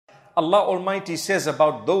Allah Almighty says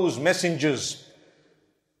about those messengers,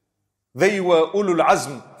 they were Ulul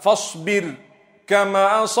Azm. فَاصْبِرْ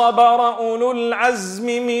كَمَا صَبَرَ أُولُو الْعَزْمِ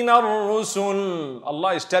مِنَ الرُّسُلِ.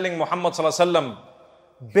 Allah is telling Muhammad sallallahu alaihi wasallam,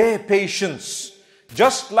 bear patience,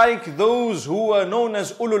 just like those who were known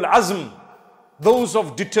as Ulul Azm, those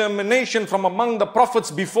of determination from among the prophets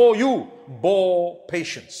before you, bore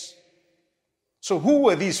patience. So who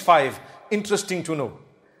were these five? Interesting to know.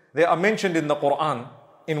 They are mentioned in the Quran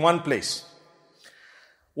in one place.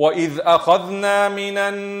 وَإِذْ أَخَذْنَا مِنَ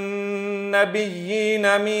النَّبِيِّينَ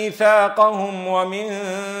مِيثَاقَهُمْ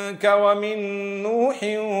وَمِنْكَ وَمِنْ نُوحٍ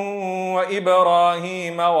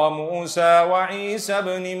وَإِبْرَاهِيمَ وَمُوسَى وَعِيسَى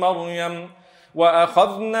بْنِ مَرْيَمَ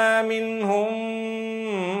وَأَخَذْنَا مِنْهُمْ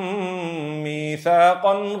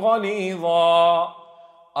مِيثَاقًا غَلِيظًا.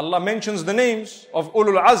 Allah mentions the names of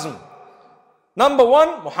Ulul Azm. Number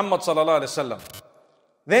one, Muhammad sallallahu alaihi wasallam.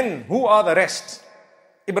 Then who are the rest?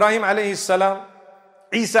 Ibrahim alayhi salam,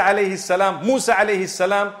 Isa alayhi salam, Musa alayhi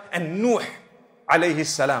salam, and Nuh alayhi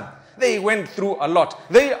salam. They went through a lot.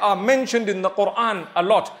 They are mentioned in the Quran a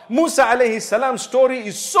lot. Musa alayhi salam's story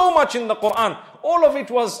is so much in the Quran. All of it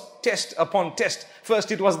was test upon test.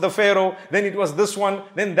 First it was the Pharaoh, then it was this one,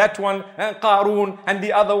 then that one, and Qarun, and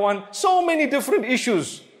the other one. So many different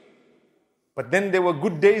issues. But then there were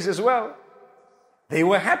good days as well. They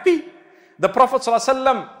were happy. The Prophet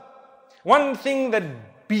ﷺ, one thing that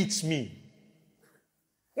beats me,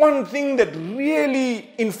 one thing that really,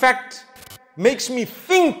 in fact, makes me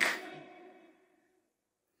think,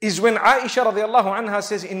 is when Aisha radiallahu anha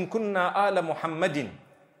says, in kunna ala Muhammadin.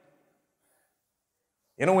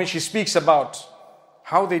 You know, when she speaks about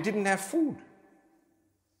how they didn't have food.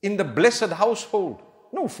 In the blessed household,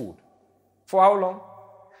 no food. For how long?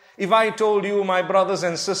 If I told you, my brothers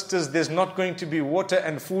and sisters, there's not going to be water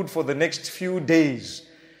and food for the next few days,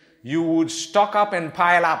 you would stock up and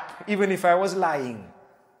pile up, even if I was lying.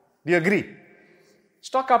 Do you agree?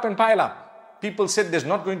 Stock up and pile up. People said there's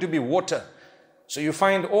not going to be water. So you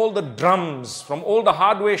find all the drums from all the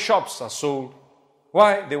hardware shops are sold.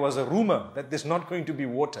 Why? There was a rumor that there's not going to be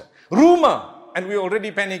water. Rumor! And we're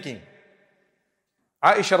already panicking.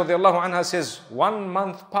 Aisha radiallahu anha says, 1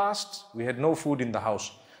 month passed, we had no food in the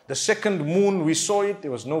house. The second moon we saw it,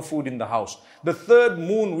 there was no food in the house. The third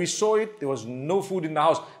moon we saw it, there was no food in the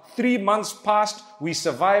house. 3 months passed, we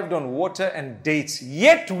survived on water and dates.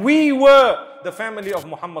 Yet we were the family of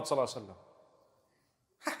Muhammad sallallahu alaihi wasallam.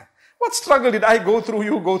 What struggle did I go through,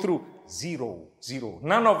 you go through? Zero.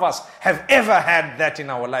 None of us have ever had that in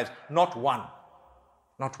our lives. Not one.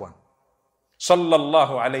 Not one.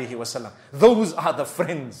 Sallallahu alayhi wasallam. Those are the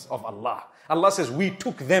friends of Allah. Allah says we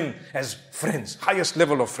took them as friends. Highest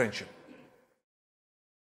level of friendship.